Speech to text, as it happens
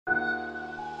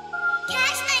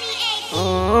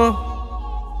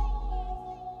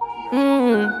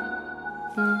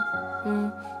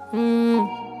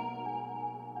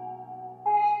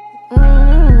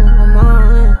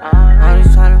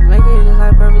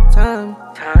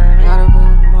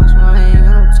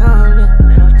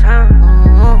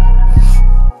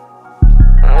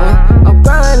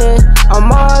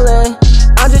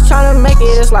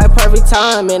every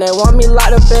time. And they want me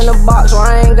locked up in a box where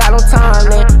I ain't got no time.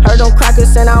 Then heard them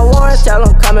crackers send out warrants, tell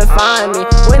them come and find me.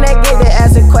 When they get to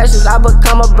asking questions, I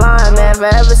become a blind man.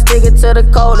 Forever sticking to the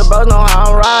code, the bros know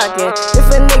how I'm rocking.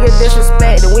 If a nigga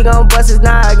disrespect, then we gon' bust his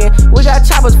noggin. We got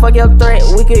choppers, fuck your threat,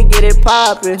 we could get it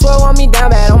poppin'. Swear want me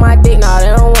down bad on my dick, nah,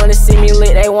 they don't wanna see me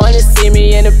lit. They wanna see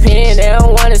me in the pen, they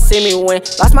don't wanna see me win.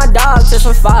 Lost my dog to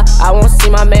some fire, I won't see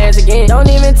my mans again. Don't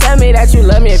even tell me that you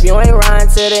love me if you ain't riding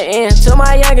to the end. Till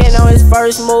my youngin' on his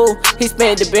first move, he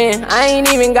spent the bin. I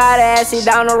ain't even gotta ask, he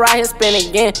down the right and spin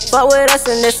again. Fuck with us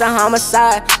and this a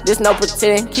homicide, this no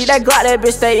pretend. Keep that Glock, that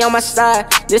bitch stay on my side,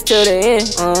 this till the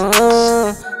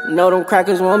end. Know them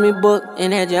crackers want me booked,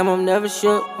 in that jam I'm never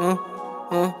shook.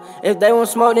 If they want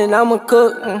smoke, then I'ma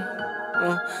cook.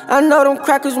 I know them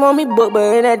crackers want me booked,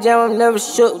 but in that jam I'm never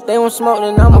shook. If they want smoke,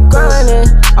 then I'm grinding,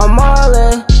 I'm all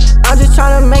in. I'm just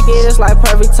tryna make it, it's like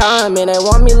perfect time. And they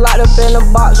want me locked up in a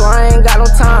box where I ain't got no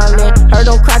time. Then heard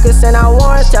them crackers send out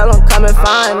warrants, tell them come and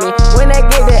find me. When they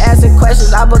get to asking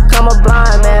questions, I become a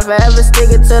blind man. Forever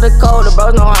sticking to the code, the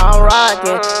bros know how I'm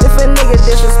rocking. If a nigga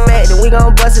disrespect, then we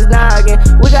gon' bust his noggin.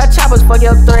 We got choppers, fuck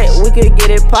your threat, we could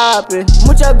get it poppin'.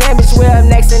 Mucho game, bitch, we up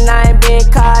next and I ain't being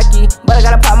cocky. But I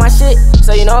gotta pop my shit,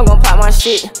 so you know I'm gon' pop my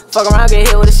shit. Fuck around, get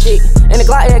hit with a stick. And the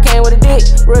Glock here came with a dick.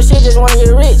 Real shit, just wanna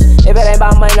get rich. If it ain't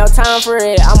about money, no time for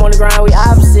it. I'm on the grind, we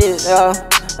opposites.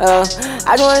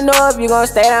 I just wanna know if you gon'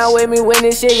 stay down with me when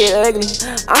this shit get ugly.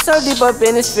 I'm so deep up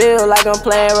in this field like I'm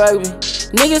playing rugby.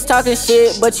 Niggas talking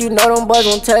shit, but you know them boys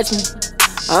won't touch me.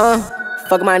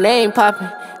 Fuck my name poppin',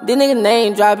 this nigga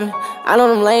name dropping. I know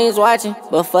them lanes watching,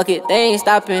 but fuck it, they ain't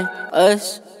stopping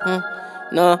us.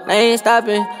 No, they ain't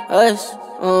stopping us.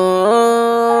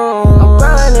 I'm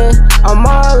grinding, I'm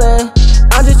all in.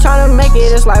 I'm just tryna make it,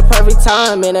 it's like perfect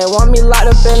time. And they want me locked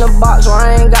up in a box where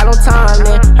I ain't got no time.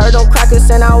 Then heard them crackers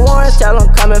send out warrants, tell them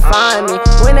come and find me.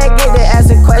 When they get to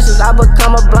asking questions, I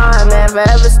become a blind man.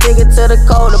 Forever sticking to the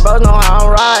code, the bros know how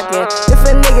I'm rocking. If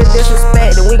a nigga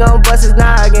disrespect, then we gon' bust his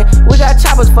noggin. We got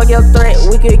choppers, fuck your threat,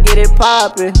 we could get it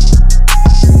poppin'.